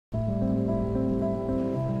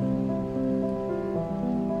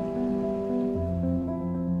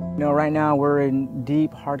Right now we're in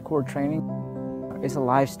deep, hardcore training. It's a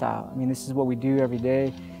lifestyle. I mean, this is what we do every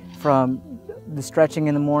day, from the stretching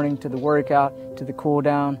in the morning to the workout to the cool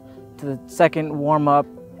down to the second warm up,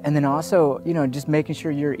 and then also, just making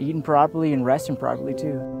sure you're eating properly and resting properly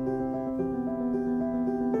too.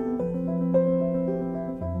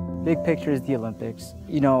 Big picture is the Olympics.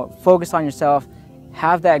 Focus on yourself,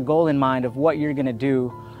 have that goal in mind of what you're gonna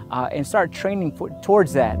do, and start training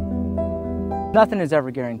towards that. Nothing is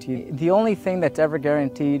ever guaranteed. The only thing that's ever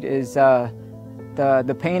guaranteed is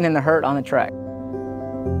the pain and the hurt on the track.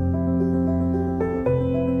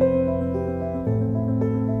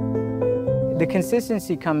 The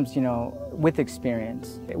consistency comes, with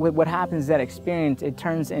experience. What happens is that experience, it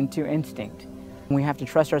turns into instinct. We have to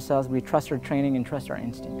trust ourselves, we trust our training and trust our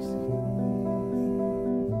instincts.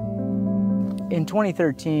 In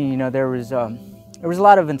 2013, there was a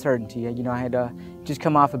lot of uncertainty. I had just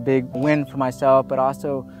come off a big win for myself, but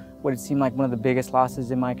also what it seemed like one of the biggest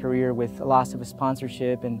losses in my career, with a loss of a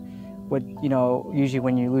sponsorship. And what, usually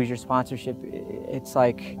when you lose your sponsorship, it's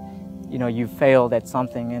like, you failed at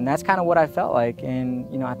something. And that's kind of what I felt like.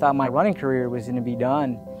 And, I thought my running career was going to be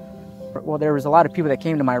done. Well, there was a lot of people that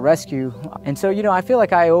came to my rescue. And so, I feel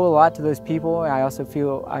like I owe a lot to those people. I also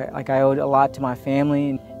feel like I owed a lot to my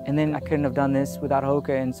family. And then I couldn't have done this without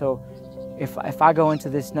HOKA. And so if I go into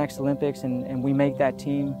this next Olympics and we make that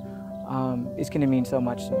team, it's going to mean so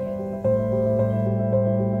much to me.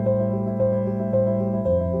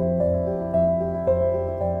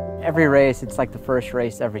 Every race, it's like the first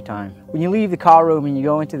race every time. When you leave the call room and you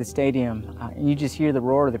go into the stadium and you just hear the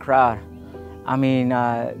roar of the crowd, I mean,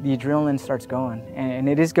 the adrenaline starts going, and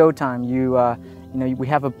it is go time. We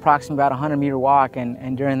have approximately about a 100-meter walk,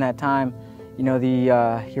 and during that time,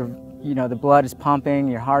 the blood is pumping,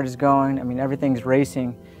 your heart is going. I mean, everything's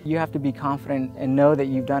racing. You have to be confident and know that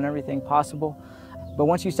you've done everything possible. But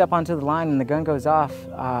once you step onto the line and the gun goes off,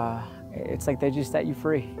 it's like they just set you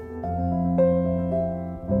free.